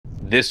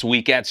This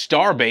week at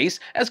Starbase,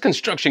 as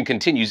construction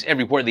continues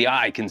everywhere the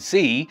eye can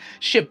see,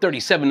 Ship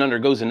 37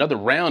 undergoes another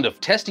round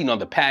of testing on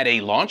the Padre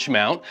launch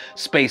mount,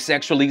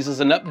 SpaceX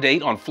releases an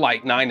update on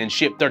Flight 9 and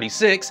Ship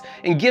 36,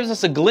 and gives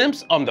us a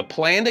glimpse on the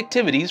planned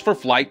activities for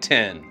Flight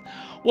 10.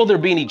 Will there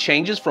be any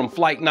changes from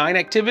Flight 9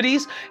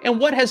 activities? And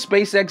what has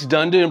SpaceX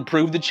done to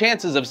improve the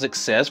chances of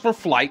success for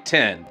Flight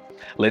 10?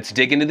 Let's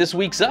dig into this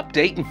week's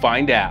update and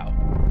find out.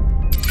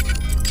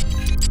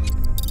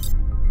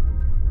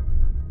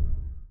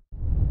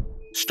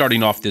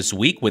 Starting off this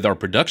week with our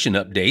production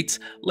updates,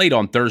 late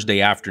on Thursday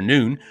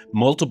afternoon,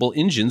 multiple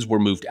engines were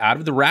moved out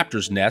of the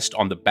Raptor's nest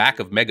on the back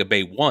of Mega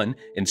Bay 1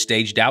 and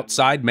staged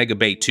outside Mega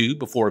Bay 2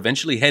 before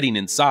eventually heading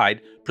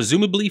inside,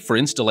 presumably for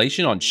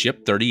installation on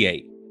Ship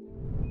 38.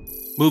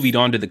 Moving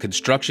on to the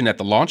construction at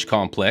the launch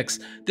complex,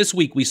 this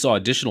week we saw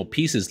additional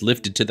pieces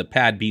lifted to the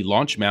Pad B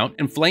launch mount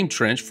and flame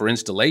trench for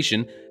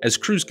installation as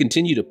crews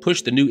continue to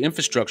push the new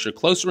infrastructure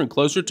closer and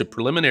closer to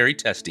preliminary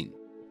testing.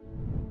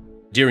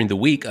 During the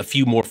week, a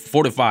few more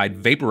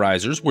fortified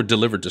vaporizers were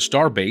delivered to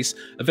Starbase,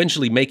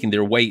 eventually making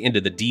their way into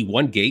the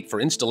D1 gate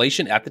for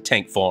installation at the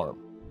tank farm.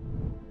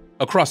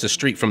 Across the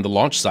street from the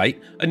launch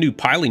site, a new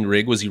piling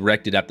rig was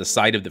erected at the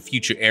site of the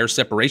future air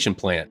separation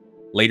plant.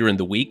 Later in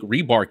the week,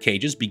 rebar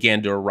cages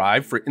began to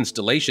arrive for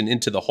installation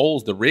into the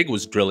holes the rig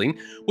was drilling,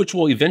 which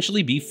will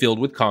eventually be filled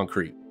with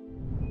concrete.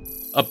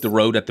 Up the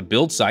road at the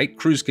build site,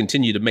 crews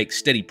continue to make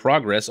steady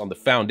progress on the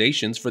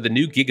foundations for the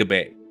new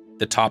Gigabay.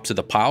 The tops of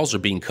the piles are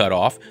being cut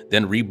off,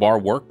 then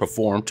rebar work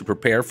performed to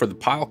prepare for the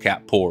pile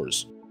cap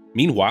pours.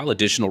 Meanwhile,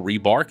 additional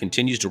rebar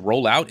continues to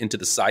roll out into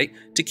the site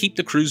to keep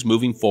the crews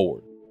moving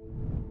forward.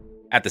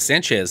 At the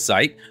Sanchez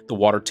site, the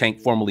water tank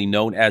formerly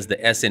known as the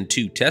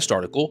SN2 test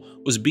article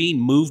was being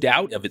moved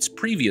out of its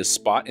previous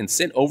spot and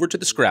sent over to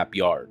the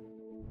scrapyard.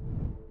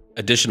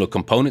 Additional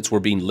components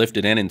were being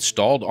lifted and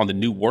installed on the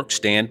new work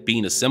stand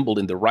being assembled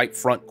in the right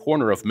front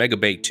corner of Mega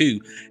Bay 2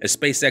 as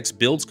SpaceX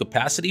builds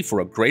capacity for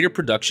a greater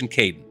production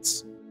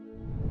cadence.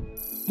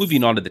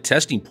 Moving on to the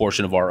testing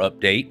portion of our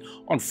update,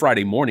 on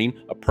Friday morning,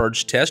 a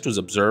purge test was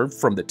observed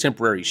from the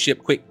temporary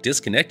ship quick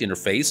disconnect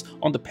interface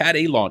on the Pad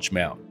A launch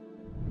mount.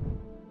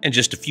 And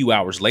just a few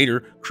hours later,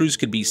 crews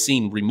could be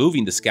seen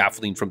removing the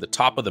scaffolding from the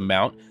top of the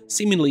mount,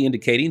 seemingly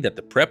indicating that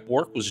the prep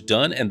work was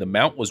done and the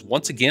mount was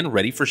once again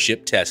ready for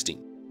ship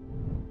testing.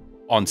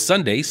 On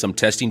Sunday, some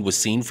testing was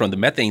seen from the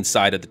methane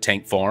side of the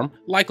tank farm,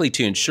 likely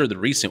to ensure the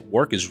recent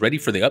work is ready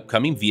for the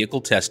upcoming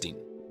vehicle testing.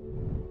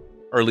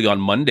 Early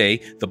on Monday,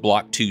 the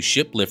Block 2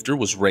 ship lifter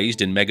was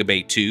raised in Mega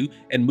Bay 2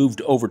 and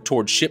moved over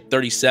towards Ship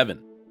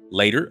 37.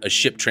 Later, a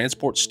ship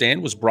transport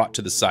stand was brought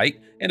to the site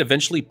and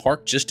eventually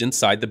parked just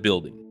inside the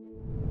building.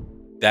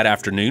 That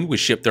afternoon, with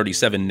Ship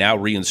 37 now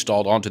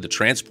reinstalled onto the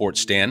transport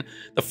stand,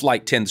 the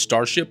Flight 10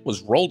 Starship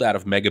was rolled out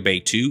of Mega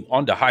Bay 2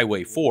 onto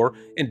Highway 4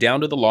 and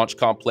down to the launch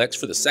complex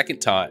for the second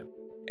time.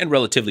 In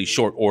relatively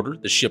short order,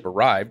 the ship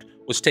arrived,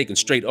 was taken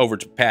straight over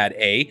to Pad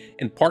A,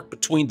 and parked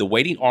between the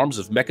waiting arms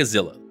of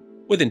Mechazilla.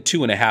 Within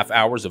 2.5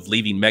 hours of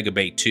leaving Mega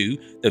Bay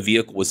 2, the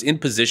vehicle was in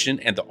position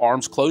and the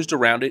arms closed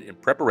around it in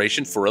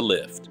preparation for a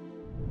lift.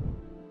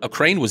 A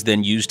crane was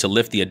then used to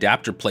lift the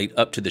adapter plate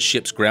up to the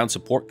ship's ground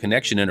support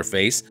connection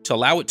interface to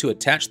allow it to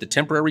attach the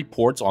temporary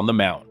ports on the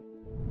mount.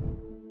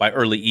 By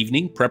early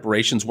evening,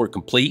 preparations were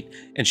complete,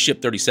 and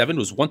Ship 37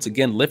 was once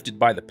again lifted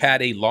by the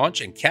Pad A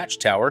launch and catch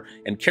tower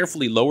and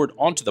carefully lowered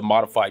onto the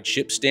modified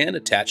ship stand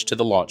attached to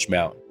the launch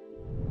mount.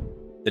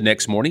 The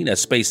next morning,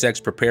 as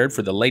SpaceX prepared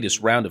for the latest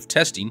round of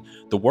testing,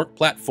 the work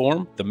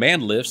platform, the man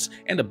lifts,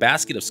 and a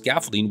basket of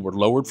scaffolding were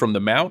lowered from the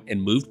mount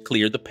and moved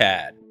clear the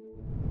pad.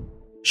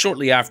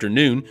 Shortly after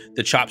noon,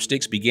 the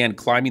chopsticks began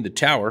climbing the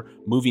tower,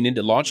 moving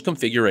into launch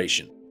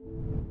configuration.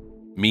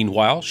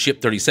 Meanwhile,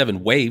 Ship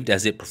 37 waved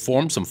as it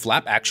performed some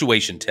flap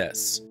actuation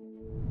tests.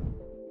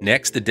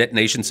 Next, the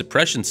detonation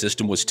suppression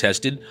system was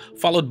tested,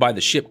 followed by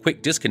the ship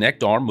quick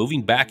disconnect arm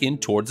moving back in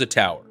towards the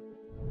tower.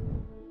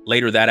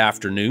 Later that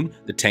afternoon,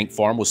 the tank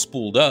farm was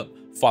spooled up,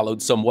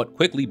 followed somewhat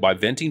quickly by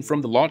venting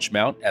from the launch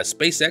mount as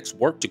SpaceX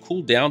worked to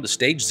cool down the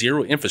Stage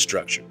 0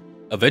 infrastructure.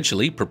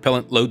 Eventually,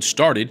 propellant load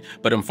started,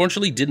 but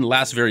unfortunately didn't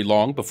last very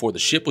long before the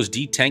ship was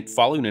detanked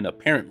following an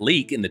apparent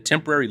leak in the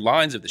temporary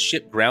lines of the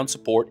ship ground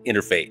support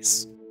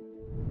interface.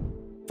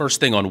 First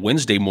thing on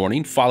Wednesday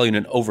morning, following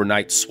an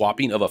overnight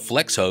swapping of a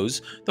flex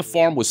hose, the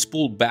farm was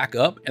spooled back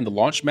up and the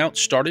launch mount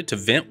started to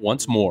vent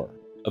once more.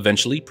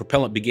 Eventually,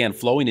 propellant began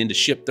flowing into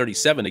Ship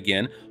 37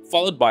 again,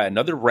 followed by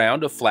another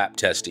round of flap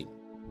testing.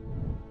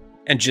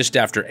 And just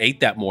after 8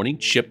 that morning,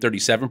 Ship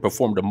 37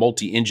 performed a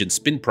multi-engine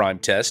spin prime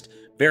test,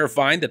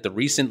 verifying that the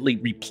recently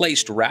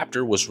replaced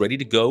Raptor was ready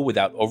to go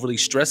without overly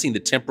stressing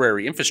the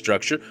temporary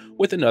infrastructure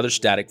with another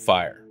static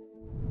fire.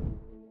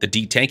 The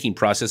detanking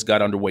process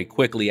got underway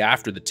quickly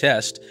after the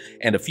test,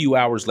 and a few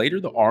hours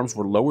later the arms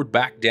were lowered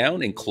back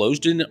down and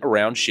closed in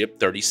around Ship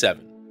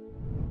 37.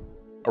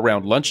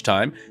 Around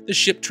lunchtime, the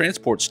ship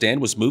transport stand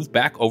was moved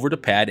back over to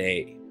Pad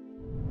A.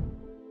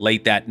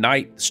 Late that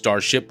night, the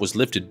Starship was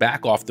lifted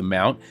back off the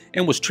mount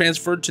and was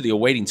transferred to the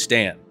awaiting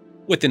stand.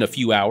 Within a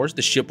few hours,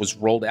 the ship was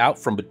rolled out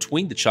from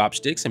between the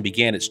chopsticks and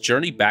began its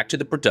journey back to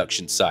the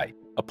production site.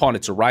 Upon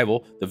its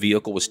arrival, the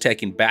vehicle was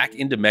taken back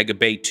into Mega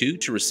Bay 2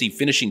 to receive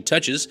finishing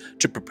touches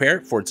to prepare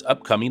it for its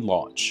upcoming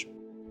launch.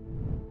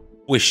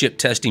 With ship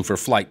testing for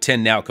Flight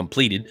 10 now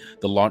completed,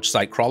 the launch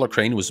site crawler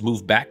crane was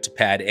moved back to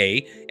Pad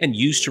A and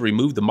used to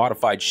remove the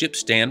modified ship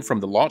stand from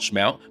the launch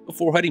mount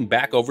before heading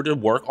back over to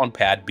work on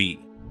Pad B.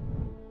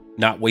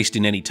 Not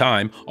wasting any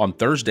time, on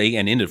Thursday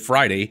and into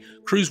Friday,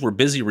 crews were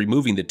busy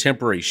removing the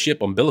temporary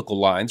ship umbilical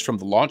lines from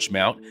the launch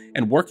mount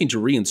and working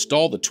to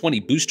reinstall the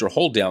 20 booster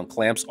hold-down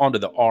clamps onto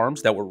the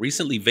arms that were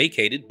recently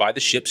vacated by the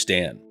ship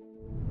stand.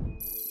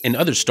 In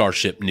other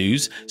Starship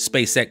news,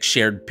 SpaceX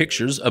shared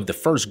pictures of the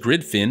first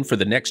grid fin for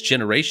the next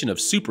generation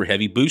of Super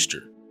Heavy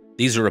booster.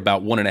 These are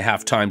about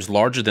 1.5 times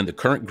larger than the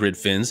current grid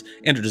fins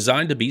and are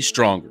designed to be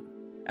stronger.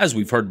 As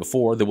we've heard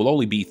before, there will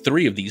only be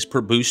 3 of these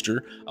per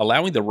booster,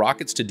 allowing the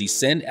rockets to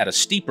descend at a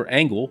steeper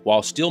angle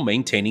while still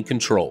maintaining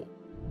control.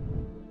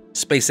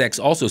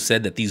 SpaceX also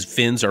said that these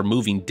fins are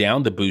moving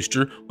down the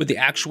booster with the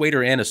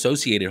actuator and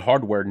associated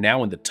hardware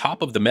now in the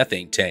top of the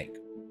methane tank.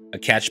 A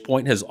catch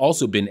point has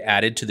also been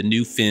added to the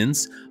new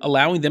fins,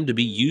 allowing them to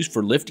be used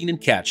for lifting and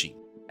catching.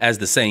 As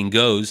the saying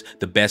goes,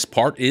 the best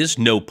part is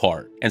no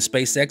part, and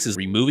SpaceX is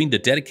removing the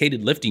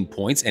dedicated lifting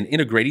points and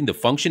integrating the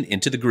function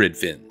into the grid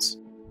fins.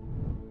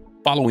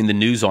 Following the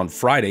news on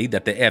Friday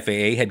that the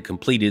FAA had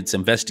completed its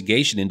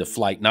investigation into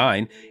Flight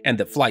 9 and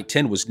that Flight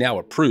 10 was now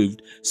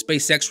approved,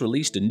 SpaceX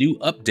released a new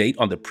update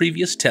on the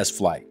previous test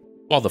flight.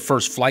 While the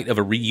first flight of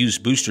a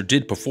reused booster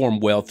did perform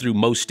well through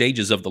most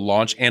stages of the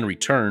launch and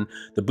return,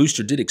 the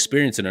booster did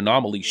experience an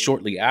anomaly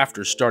shortly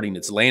after starting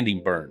its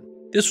landing burn.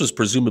 This was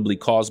presumably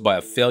caused by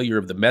a failure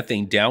of the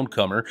methane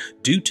downcomer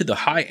due to the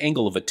high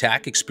angle of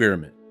attack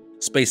experiment.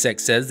 SpaceX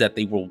says that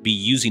they will be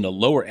using a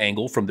lower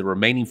angle from the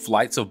remaining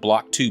flights of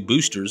Block 2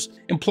 boosters,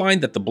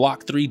 implying that the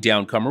Block 3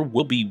 downcomer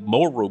will be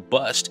more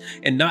robust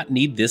and not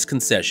need this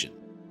concession.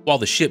 While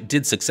the ship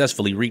did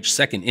successfully reach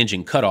second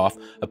engine cutoff,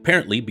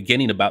 apparently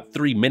beginning about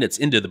 3 minutes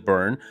into the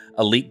burn,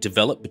 a leak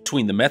developed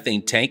between the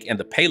methane tank and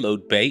the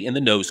payload bay in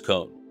the nose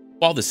cone.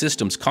 While the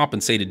systems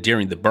compensated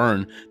during the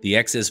burn, the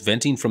excess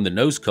venting from the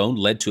nose cone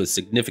led to a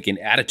significant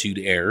attitude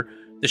error,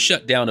 the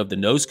shutdown of the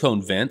nose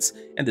cone vents,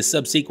 and the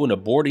subsequent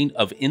aborting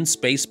of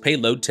in-space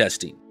payload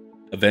testing.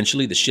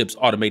 Eventually, the ship's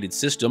automated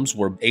systems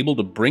were able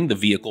to bring the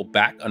vehicle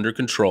back under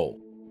control.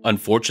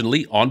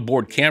 Unfortunately,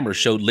 onboard cameras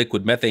showed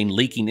liquid methane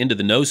leaking into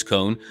the nose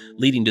cone,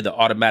 leading to the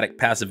automatic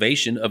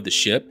passivation of the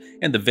ship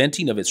and the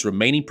venting of its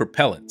remaining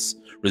propellants,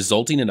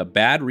 resulting in a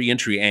bad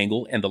re-entry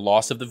angle and the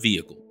loss of the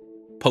vehicle.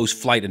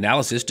 Post-flight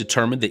analysis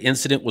determined the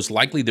incident was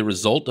likely the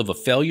result of a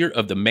failure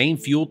of the main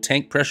fuel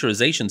tank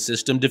pressurization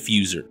system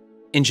diffuser.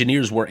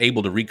 Engineers were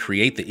able to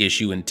recreate the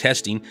issue in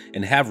testing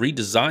and have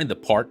redesigned the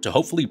part to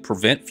hopefully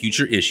prevent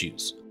future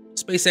issues.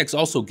 SpaceX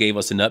also gave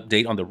us an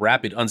update on the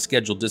rapid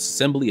unscheduled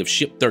disassembly of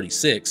Ship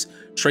 36,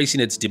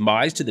 tracing its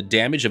demise to the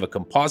damage of a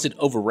composite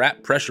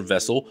overwrap pressure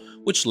vessel,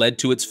 which led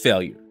to its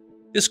failure.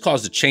 This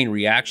caused a chain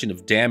reaction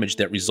of damage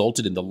that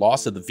resulted in the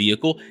loss of the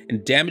vehicle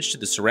and damage to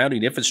the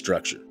surrounding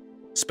infrastructure.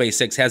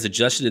 SpaceX has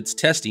adjusted its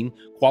testing,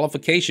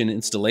 qualification,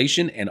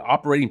 installation, and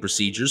operating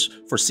procedures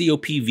for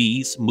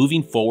COPVs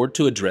moving forward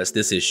to address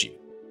this issue.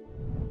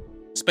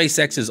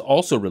 SpaceX has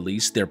also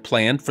released their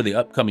plan for the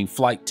upcoming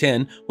Flight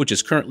 10, which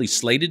is currently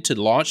slated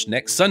to launch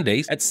next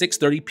Sunday at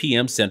 6:30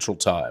 p.m. Central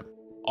Time.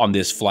 On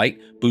this flight,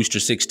 Booster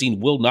 16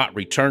 will not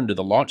return to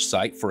the launch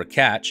site for a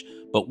catch,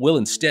 but will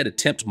instead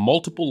attempt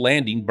multiple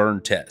landing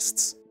burn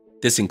tests.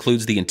 This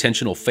includes the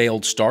intentional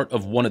failed start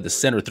of one of the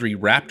Center 3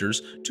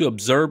 Raptors to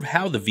observe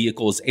how the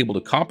vehicle is able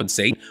to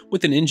compensate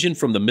with an engine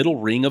from the middle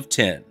ring of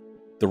 10.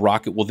 The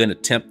rocket will then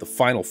attempt the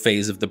final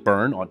phase of the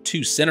burn on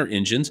 2 center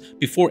engines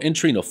before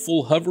entering a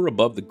full hover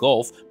above the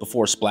Gulf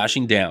before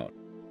splashing down.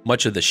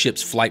 Much of the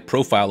ship's flight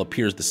profile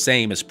appears the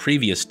same as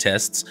previous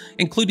tests,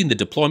 including the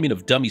deployment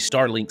of dummy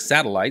Starlink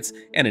satellites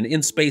and an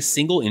in-space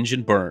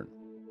single-engine burn.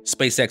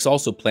 SpaceX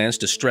also plans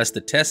to stress the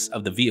tests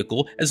of the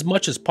vehicle as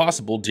much as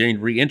possible during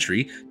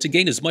re-entry to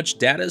gain as much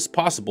data as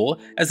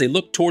possible as they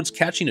look towards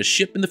catching a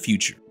ship in the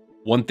future.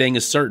 One thing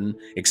is certain,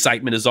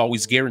 excitement is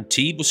always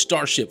guaranteed with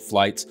Starship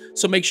flights,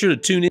 so make sure to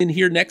tune in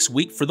here next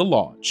week for the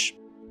launch.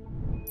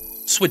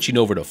 Switching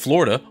over to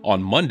Florida,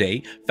 on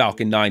Monday,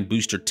 Falcon 9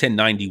 Booster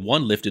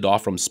 1091 lifted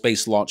off from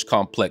Space Launch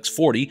Complex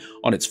 40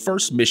 on its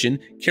first mission,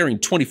 carrying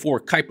 24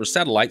 Kuiper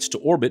satellites to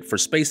orbit for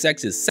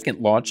SpaceX's second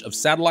launch of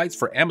satellites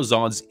for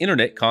Amazon's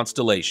internet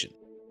constellation.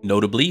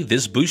 Notably,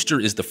 this booster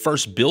is the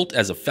first built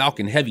as a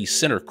Falcon Heavy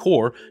center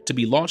core to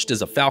be launched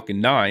as a Falcon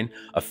 9,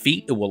 a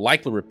feat it will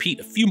likely repeat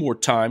a few more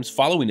times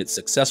following its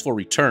successful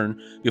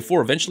return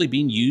before eventually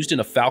being used in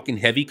a Falcon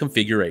Heavy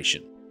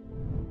configuration.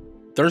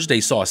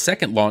 Thursday saw a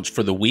second launch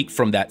for the week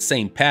from that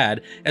same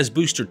pad as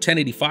Booster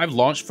 1085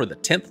 launched for the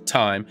 10th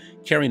time,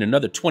 carrying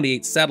another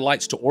 28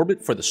 satellites to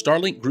orbit for the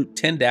Starlink Group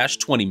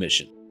 10-20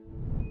 mission.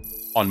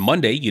 On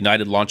Monday,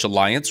 United Launch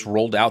Alliance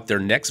rolled out their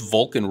next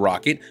Vulcan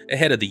rocket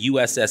ahead of the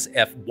USS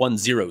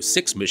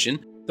F-106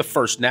 mission, The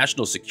first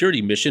national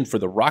security mission for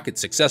the rocket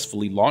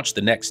successfully launched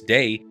the next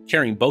day,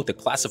 carrying both a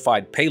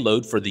classified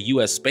payload for the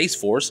U.S. Space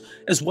Force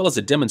as well as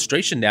a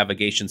demonstration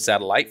navigation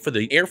satellite for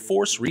the Air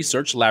Force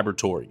Research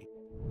Laboratory.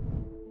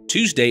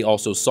 Tuesday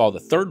also saw the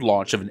third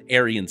launch of an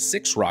Ariane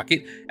 6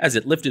 rocket as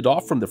it lifted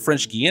off from the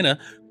French Guiana,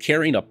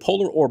 carrying a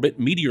polar orbit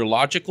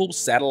meteorological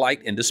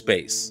satellite into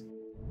space.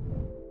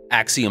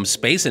 Axiom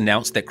Space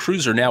announced that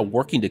crews are now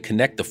working to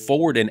connect the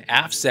forward and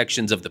aft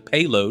sections of the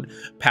payload,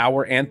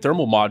 power, and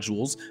thermal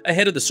modules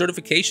ahead of the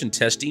certification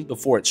testing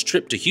before its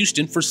trip to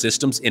Houston for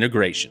systems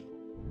integration.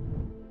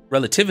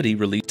 Relativity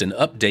released an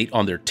update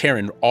on their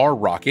Terran R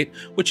rocket,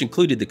 which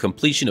included the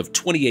completion of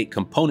 28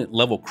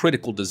 component-level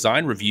critical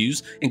design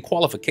reviews and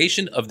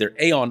qualification of their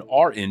Aeon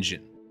R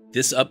engine.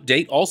 This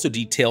update also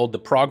detailed the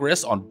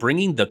progress on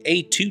bringing the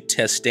A2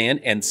 test stand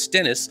and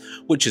Stennis,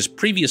 which is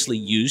previously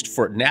used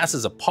for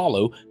NASA's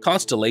Apollo,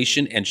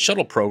 Constellation, and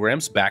Shuttle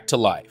programs, back to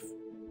life.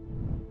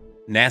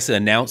 NASA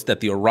announced that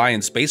the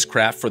Orion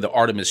spacecraft for the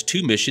Artemis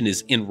II mission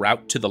is en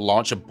route to the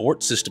Launch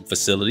Abort System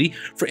facility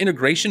for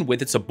integration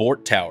with its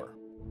abort tower.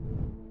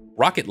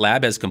 Rocket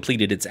Lab has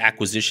completed its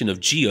acquisition of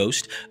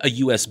Geost, a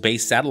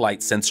US-based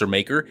satellite sensor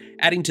maker,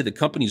 adding to the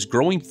company's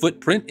growing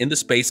footprint in the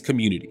space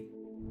community.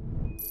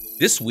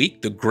 This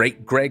week, the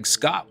great Greg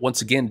Scott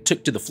once again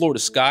took to the Florida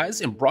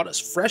skies and brought us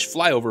fresh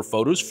flyover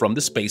photos from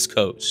the Space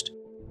Coast.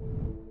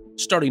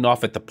 Starting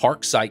off at the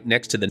park site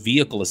next to the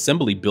Vehicle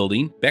Assembly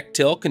Building,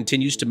 Bechtel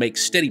continues to make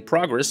steady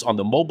progress on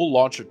the Mobile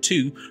Launcher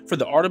 2 for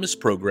the Artemis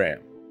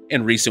program.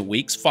 In recent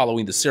weeks,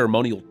 following the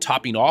ceremonial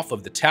topping off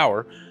of the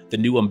tower, the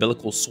new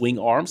umbilical swing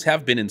arms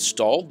have been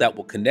installed that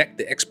will connect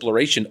the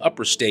exploration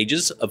upper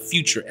stages of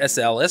future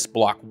SLS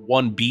Block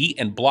 1B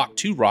and Block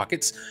 2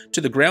 rockets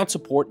to the ground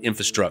support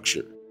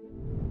infrastructure.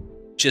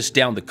 Just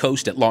down the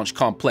coast at Launch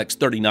Complex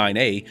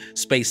 39A,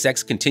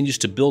 SpaceX continues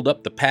to build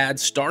up the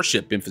pad's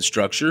Starship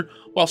infrastructure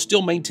while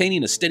still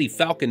maintaining a steady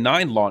Falcon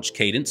 9 launch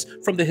cadence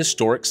from the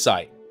historic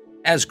site.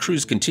 As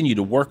crews continue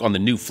to work on the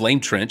new flame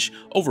trench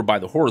over by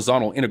the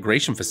horizontal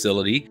integration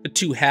facility, the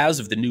two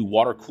halves of the new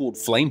water-cooled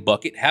flame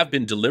bucket have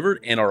been delivered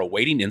and are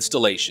awaiting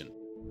installation.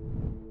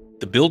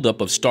 The buildup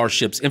of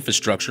Starship's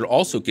infrastructure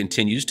also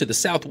continues to the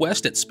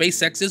southwest at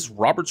SpaceX's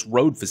Roberts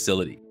Road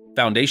facility.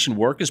 Foundation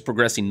work is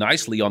progressing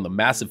nicely on the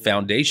massive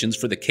foundations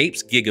for the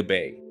Cape's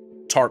Gigabay.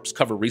 Tarps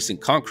cover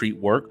recent concrete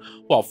work,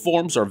 while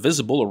forms are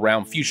visible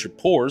around future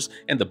pours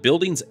and the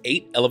building's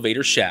 8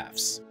 elevator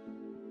shafts.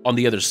 On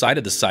the other side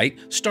of the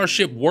site,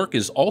 Starship work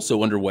is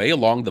also underway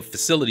along the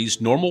facility's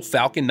normal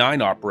Falcon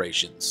 9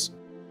 operations.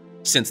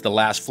 Since the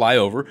last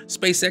flyover,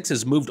 SpaceX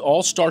has moved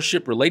all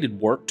Starship-related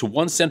work to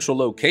one central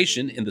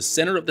location in the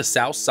center of the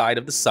south side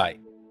of the site.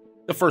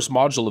 The first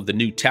module of the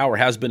new tower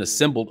has been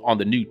assembled on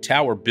the new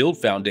tower build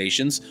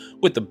foundations,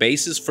 with the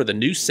bases for the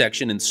new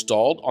section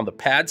installed on the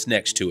pads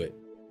next to it.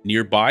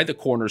 Nearby, the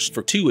corners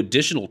for 2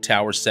 additional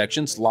tower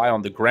sections lie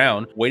on the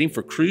ground, waiting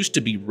for crews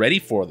to be ready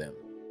for them.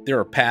 There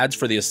are pads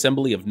for the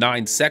assembly of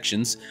 9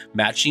 sections,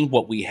 matching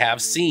what we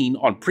have seen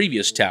on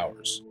previous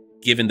towers.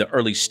 Given the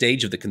early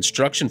stage of the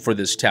construction for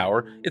this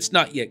tower, it's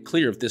not yet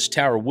clear if this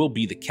tower will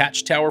be the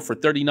catch tower for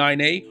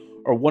 39A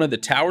or one of the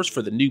towers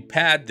for the new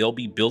pad they'll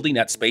be building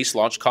at Space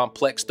Launch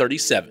Complex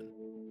 37.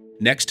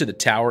 Next to the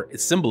tower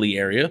assembly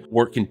area,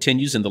 work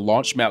continues in the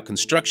launch mount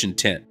construction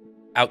tent.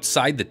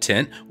 Outside the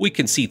tent, we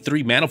can see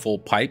 3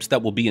 manifold pipes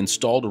that will be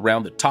installed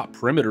around the top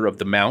perimeter of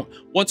the mount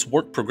once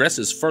work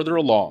progresses further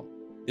along.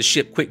 The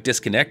ship quick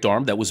disconnect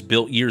arm that was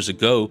built years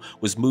ago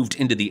was moved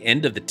into the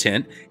end of the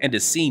tent and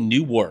has seen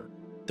new work.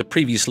 The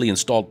previously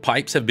installed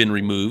pipes have been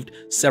removed,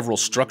 several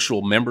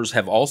structural members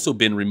have also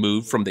been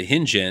removed from the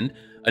hinge end,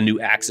 a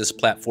new access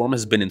platform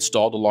has been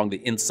installed along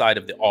the inside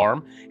of the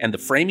arm, and the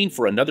framing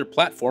for another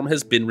platform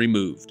has been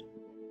removed.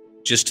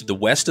 Just to the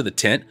west of the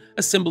tent,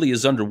 assembly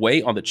is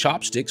underway on the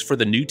chopsticks for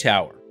the new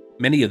tower.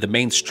 Many of the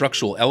main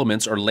structural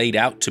elements are laid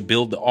out to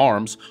build the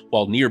arms,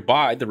 while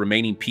nearby the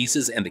remaining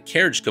pieces and the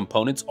carriage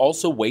components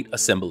also wait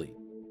assembly.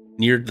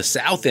 Near the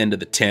south end of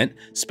the tent,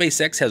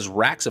 SpaceX has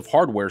racks of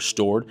hardware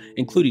stored,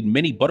 including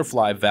many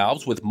butterfly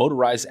valves with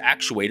motorized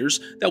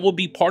actuators that will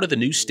be part of the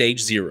new Stage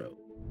 0.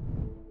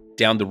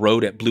 Down the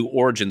road at Blue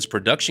Origin's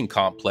production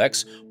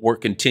complex,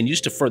 work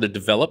continues to further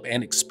develop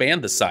and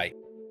expand the site.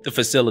 The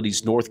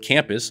facility's north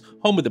campus,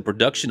 home of the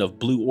production of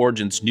Blue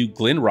Origin's new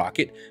Glenn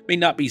rocket, may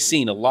not be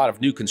seeing a lot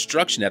of new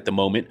construction at the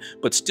moment,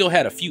 but still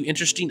had a few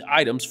interesting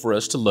items for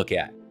us to look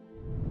at.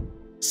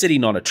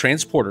 Sitting on a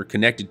transporter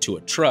connected to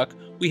a truck,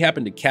 we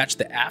happen to catch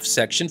the aft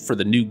section for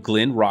the new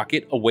Glenn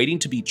rocket awaiting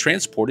to be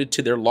transported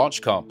to their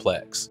launch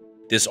complex.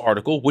 This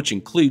article, which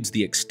includes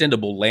the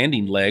extendable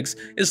landing legs,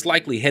 is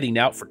likely heading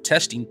out for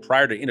testing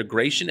prior to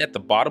integration at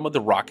the bottom of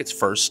the rocket's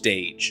first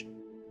stage.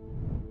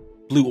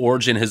 Blue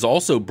Origin has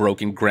also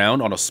broken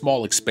ground on a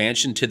small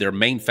expansion to their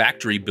main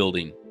factory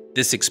building.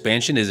 This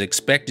expansion is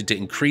expected to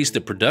increase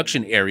the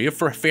production area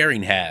for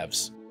fairing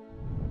halves.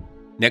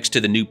 Next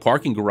to the new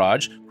parking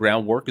garage,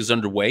 groundwork is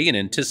underway in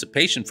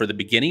anticipation for the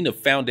beginning of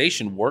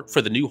foundation work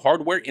for the new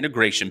hardware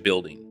integration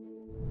building.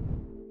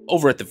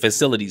 Over at the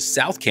facility's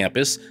South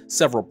Campus,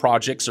 several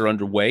projects are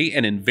underway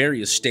and in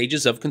various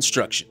stages of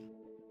construction.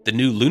 The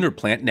new lunar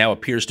plant now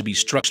appears to be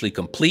structurally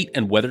complete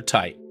and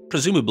weather-tight.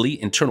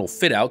 Presumably, internal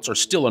fit-outs are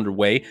still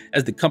underway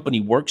as the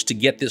company works to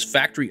get this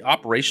factory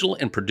operational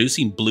and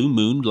producing Blue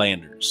Moon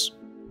landers.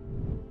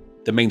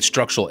 The main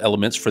structural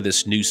elements for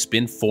this new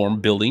spin-form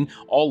building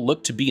all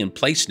look to be in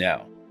place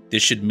now.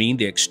 This should mean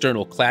the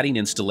external cladding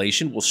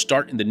installation will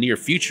start in the near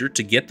future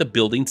to get the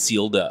building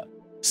sealed up.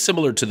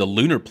 Similar to the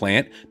lunar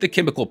plant, the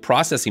chemical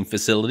processing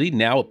facility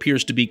now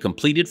appears to be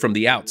completed from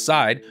the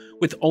outside,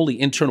 with only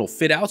internal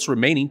fit-outs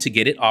remaining to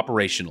get it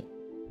operational.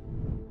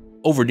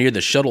 Over near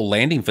the shuttle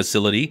landing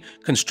facility,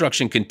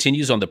 construction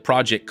continues on the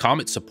Project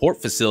Comet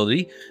support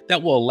facility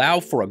that will allow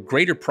for a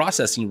greater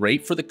processing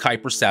rate for the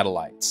Kuiper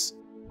satellites.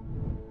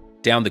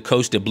 Down the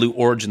coast of Blue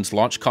Origin's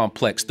Launch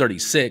Complex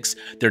 36,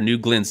 their New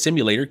Glenn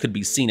simulator could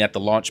be seen at the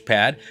launch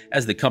pad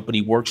as the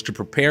company works to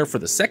prepare for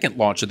the second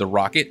launch of the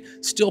rocket,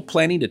 still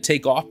planning to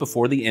take off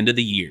before the end of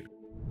the year.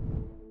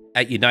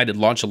 At United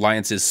Launch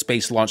Alliance's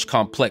Space Launch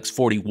Complex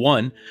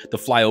 41, the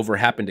flyover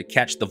happened to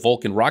catch the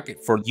Vulcan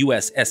rocket for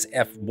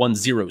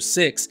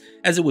USSF-106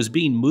 as it was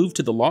being moved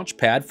to the launch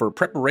pad for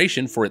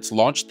preparation for its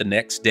launch the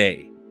next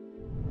day.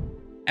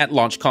 At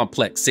Launch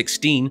Complex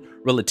 16,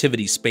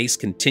 Relativity Space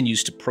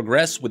continues to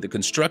progress with the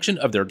construction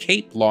of their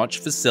Cape launch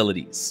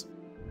facilities.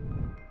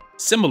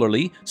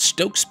 Similarly,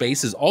 Stoke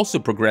Space is also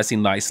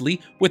progressing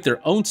nicely with their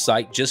own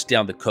site just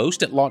down the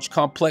coast at Launch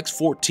Complex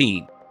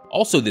 14.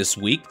 Also this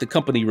week, the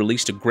company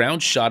released a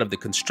ground shot of the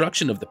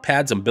construction of the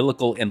pad's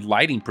umbilical and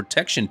lighting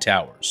protection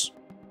towers.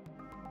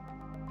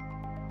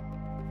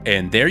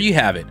 And there you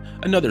have it,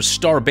 another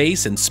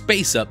Starbase and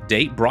space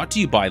update brought to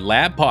you by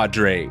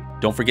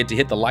LabPadre. Don't forget to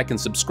hit the like and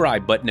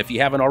subscribe button if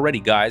you haven't already,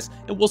 guys,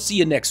 and we'll see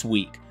you next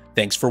week.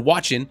 Thanks for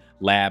watching.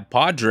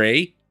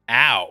 LabPadre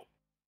out.